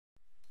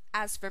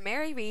As for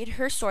Mary Read,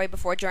 her story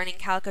before joining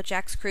Calico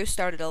Jack's crew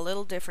started a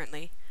little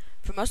differently.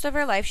 For most of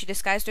her life, she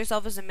disguised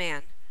herself as a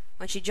man.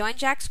 When she joined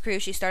Jack's crew,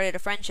 she started a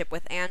friendship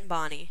with Anne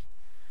Bonny.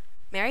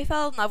 Mary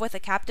fell in love with a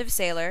captive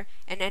sailor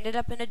and ended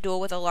up in a duel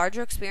with a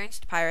larger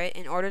experienced pirate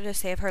in order to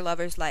save her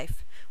lover's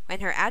life.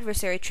 When her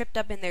adversary tripped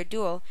up in their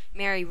duel,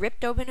 Mary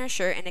ripped open her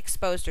shirt and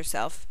exposed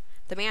herself.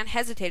 The man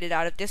hesitated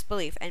out of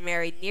disbelief, and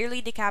Mary nearly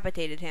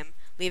decapitated him,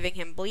 leaving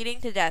him bleeding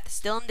to death,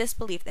 still in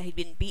disbelief that he'd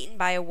been beaten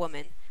by a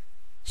woman.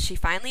 She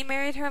finally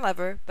married her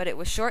lover, but it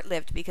was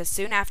short-lived because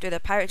soon after the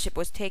pirate ship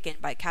was taken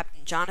by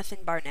Captain Jonathan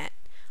Barnett.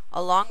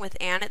 Along with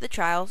Anne at the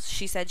trial,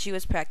 she said she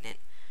was pregnant.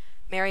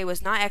 Mary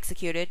was not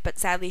executed, but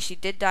sadly she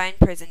did die in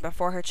prison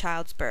before her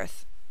child's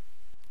birth.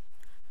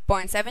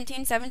 Born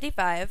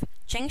 1775,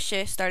 Ching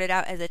Shi started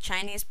out as a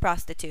Chinese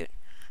prostitute.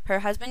 Her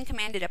husband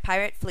commanded a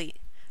pirate fleet.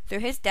 Through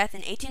his death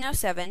in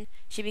 1807,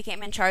 she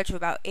became in charge of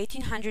about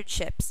 1,800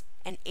 ships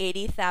and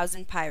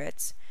 80,000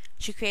 pirates.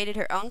 She created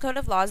her own code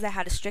of laws that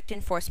had a strict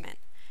enforcement.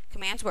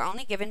 Commands were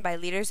only given by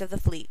leaders of the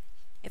fleet.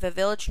 If a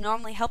village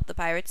normally helped the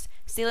pirates,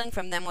 stealing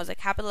from them was a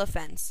capital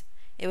offense.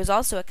 It was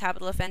also a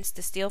capital offense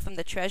to steal from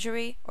the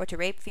treasury or to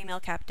rape female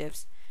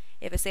captives.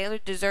 If a sailor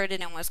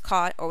deserted and was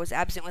caught or was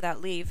absent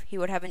without leave, he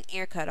would have an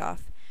ear cut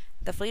off.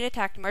 The fleet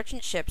attacked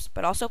merchant ships,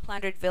 but also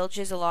plundered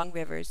villages along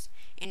rivers.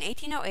 In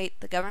 1808,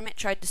 the government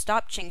tried to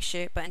stop Ching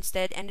Shi, but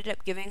instead ended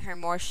up giving her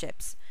more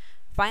ships.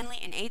 Finally,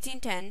 in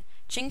 1810,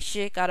 Ching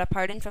Shi got a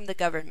pardon from the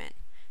government.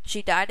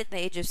 She died at the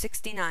age of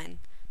 69.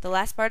 The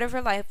last part of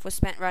her life was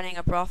spent running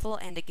a brothel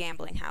and a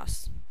gambling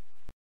house.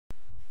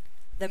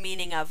 The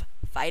meaning of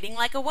fighting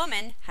like a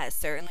woman has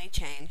certainly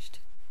changed.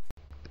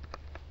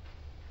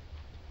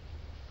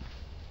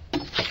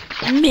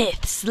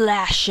 Myth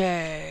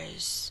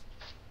slashers.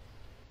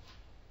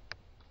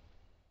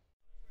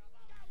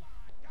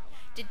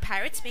 Did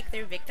pirates make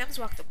their victims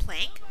walk the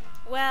plank?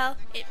 Well,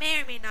 it may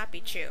or may not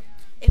be true.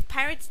 If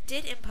pirates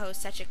did impose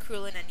such a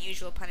cruel and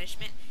unusual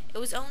punishment, it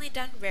was only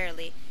done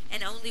rarely,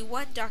 and only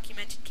one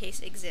documented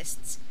case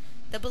exists.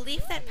 The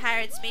belief that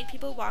pirates made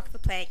people walk the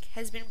plank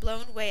has been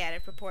blown way out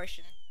of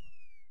proportion.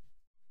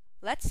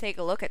 Let's take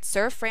a look at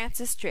Sir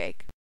Francis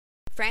Drake.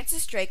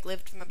 Francis Drake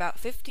lived from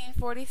about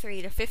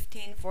 1543 to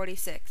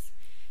 1546.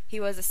 He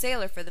was a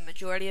sailor for the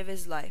majority of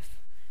his life.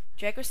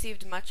 Drake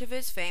received much of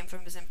his fame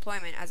from his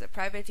employment as a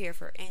privateer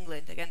for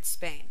England against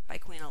Spain by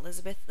Queen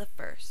Elizabeth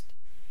I.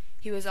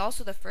 He was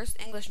also the first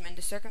Englishman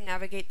to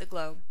circumnavigate the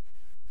globe.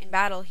 In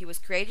battle, he was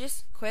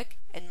courageous, quick,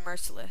 and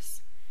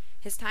merciless.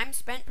 His time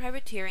spent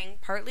privateering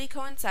partly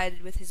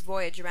coincided with his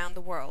voyage around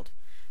the world.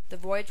 The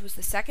voyage was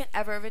the second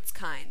ever of its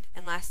kind,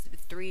 and lasted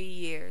 3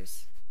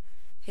 years.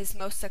 His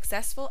most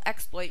successful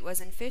exploit was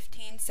in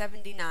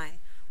 1579,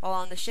 while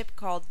on the ship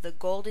called the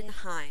Golden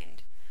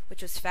Hind,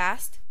 which was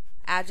fast,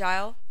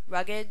 agile,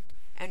 rugged,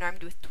 and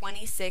armed with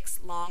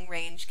 26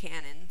 long-range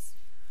cannons.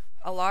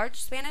 A large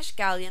Spanish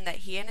galleon that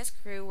he and his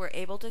crew were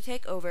able to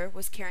take over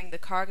was carrying the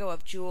cargo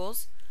of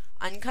jewels,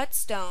 uncut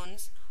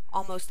stones,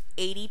 almost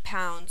 80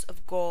 pounds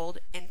of gold,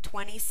 and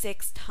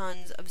 26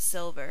 tons of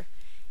silver.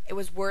 It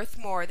was worth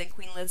more than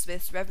Queen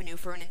Elizabeth's revenue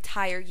for an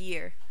entire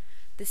year.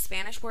 The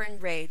Spanish were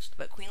enraged,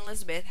 but Queen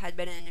Elizabeth had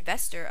been an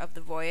investor of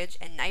the voyage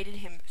and knighted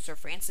him Sir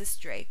Francis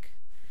Drake.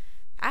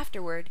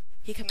 Afterward,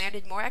 he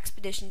commanded more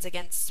expeditions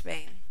against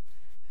Spain.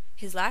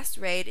 His last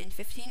raid in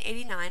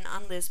 1589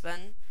 on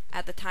Lisbon,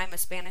 at the time a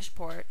Spanish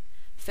port,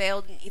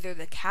 failed in either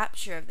the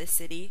capture of the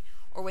city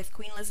or with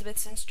Queen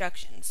Elizabeth's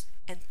instructions,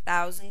 and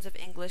thousands of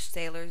English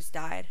sailors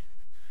died.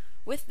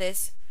 With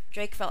this,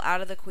 Drake fell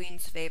out of the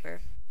Queen's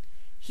favor.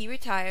 He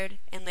retired,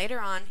 and later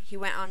on he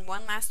went on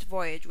one last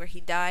voyage where he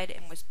died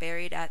and was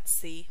buried at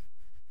sea.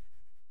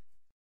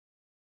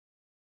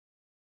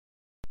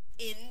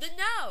 In the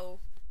know!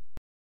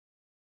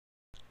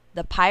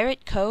 The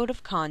Pirate Code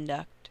of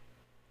Conduct.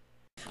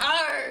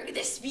 Arrgh,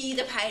 this be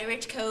the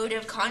pirate code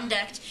of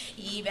conduct.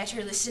 Ye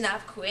better listen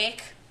up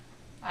quick.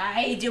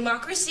 Aye,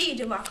 democracy.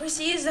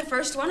 Democracy is the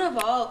first one of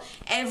all.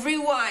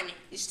 Everyone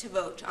is to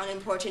vote on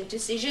important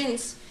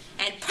decisions.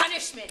 And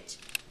punishment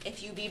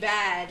if you be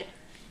bad.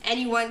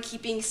 Anyone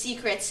keeping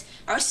secrets,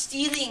 or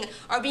stealing,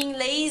 or being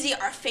lazy,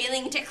 or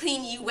failing to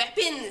clean ye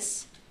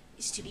weapons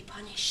is to be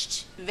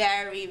punished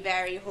very,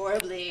 very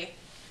horribly.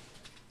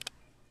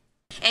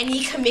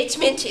 Any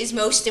commitment is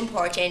most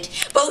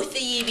important. Both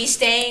of ye be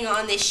staying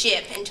on this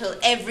ship until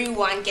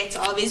everyone gets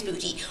all of his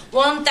booty.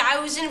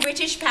 1,000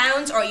 British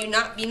pounds, or you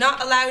be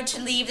not allowed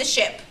to leave the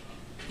ship.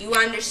 You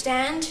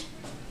understand?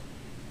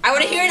 I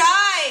want to hear an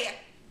aye!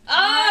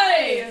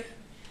 Aye!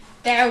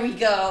 There we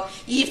go.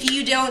 If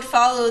you don't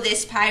follow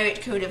this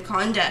pirate code of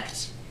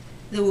conduct,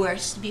 the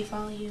worst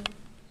befall you.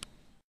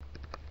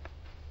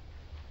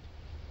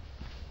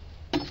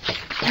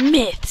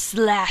 Myth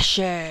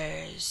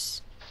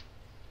slashers.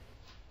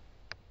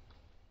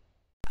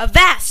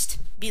 Avast!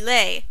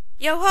 Belay!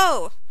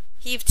 Yo-ho!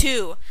 Heave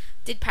to!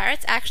 Did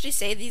pirates actually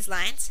say these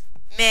lines?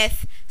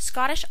 Myth!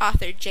 Scottish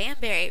author J.M.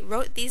 Barrie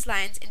wrote these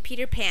lines in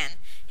Peter Pan.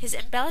 His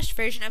embellished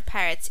version of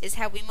pirates is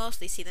how we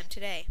mostly see them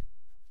today.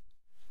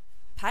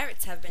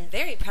 Pirates have been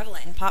very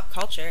prevalent in pop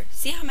culture.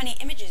 See how many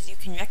images you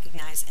can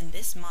recognize in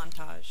this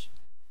montage.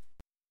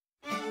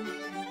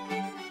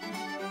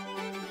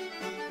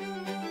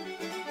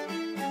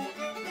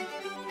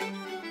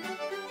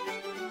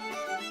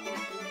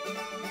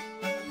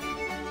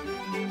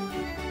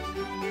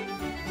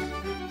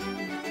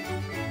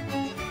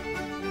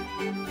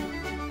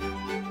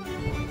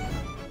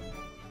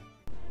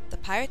 The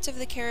Pirates of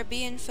the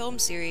Caribbean film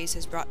series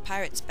has brought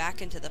pirates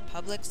back into the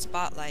public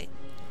spotlight.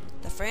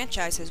 The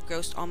franchise has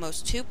grossed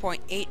almost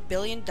 $2.8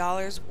 billion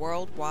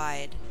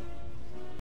worldwide.